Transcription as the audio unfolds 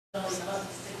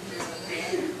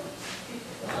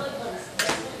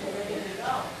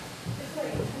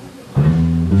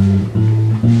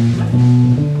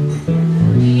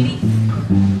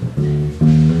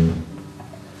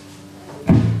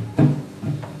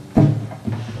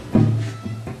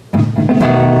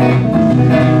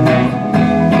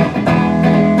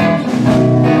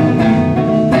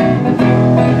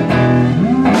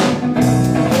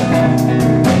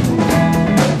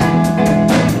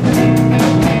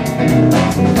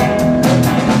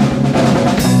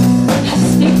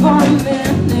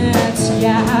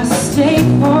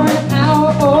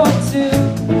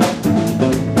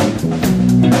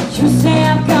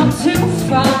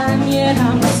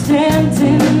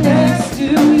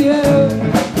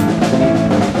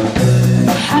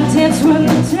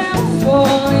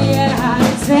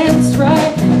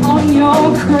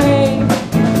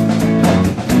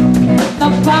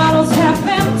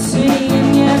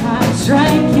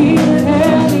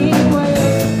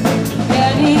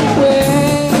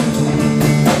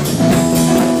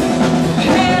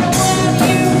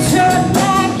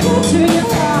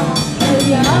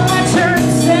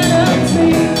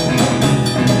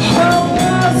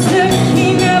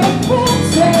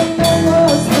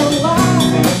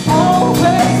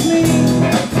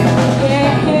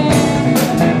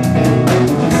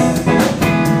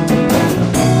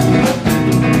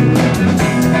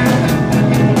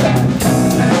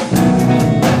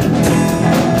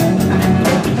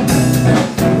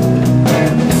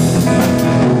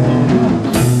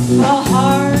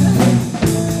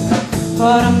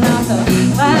But I'm not the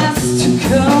last to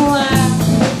collapse.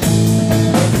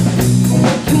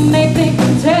 You may think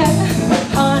I'm dead,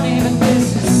 honey, but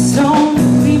this is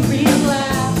only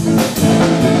relapse.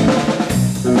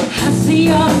 I see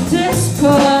your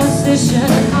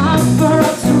disposition, I'm for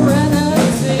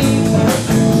serenity.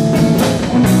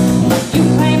 You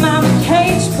claim I'm a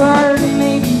cage bird,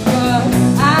 maybe, but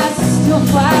I still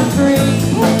fly free.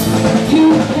 You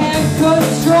can't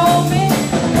control me.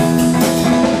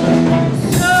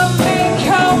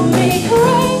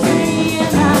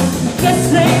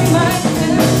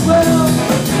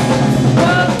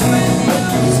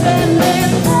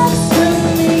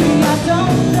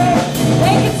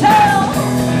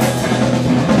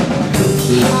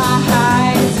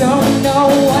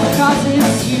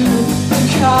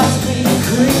 Cause me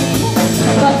grief,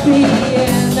 but the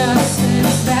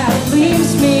innocence that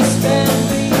leaves me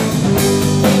spending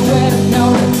anywhere to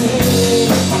know me,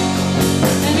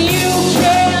 and you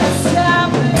can't stop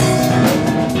me.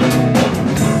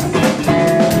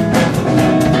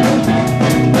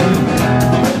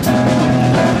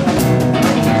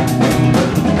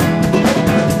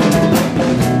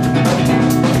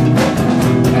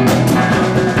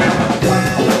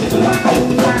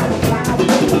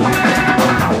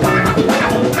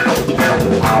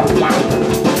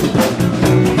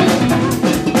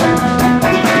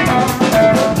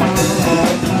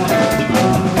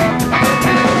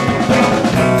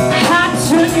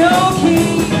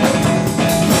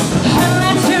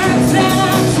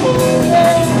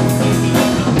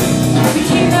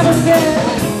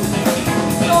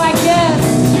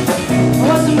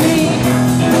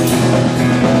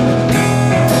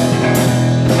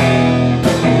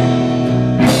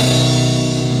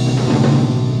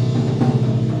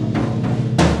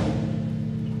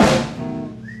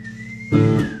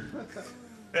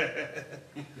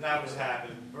 That was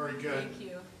happening. Very good. Thank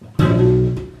you.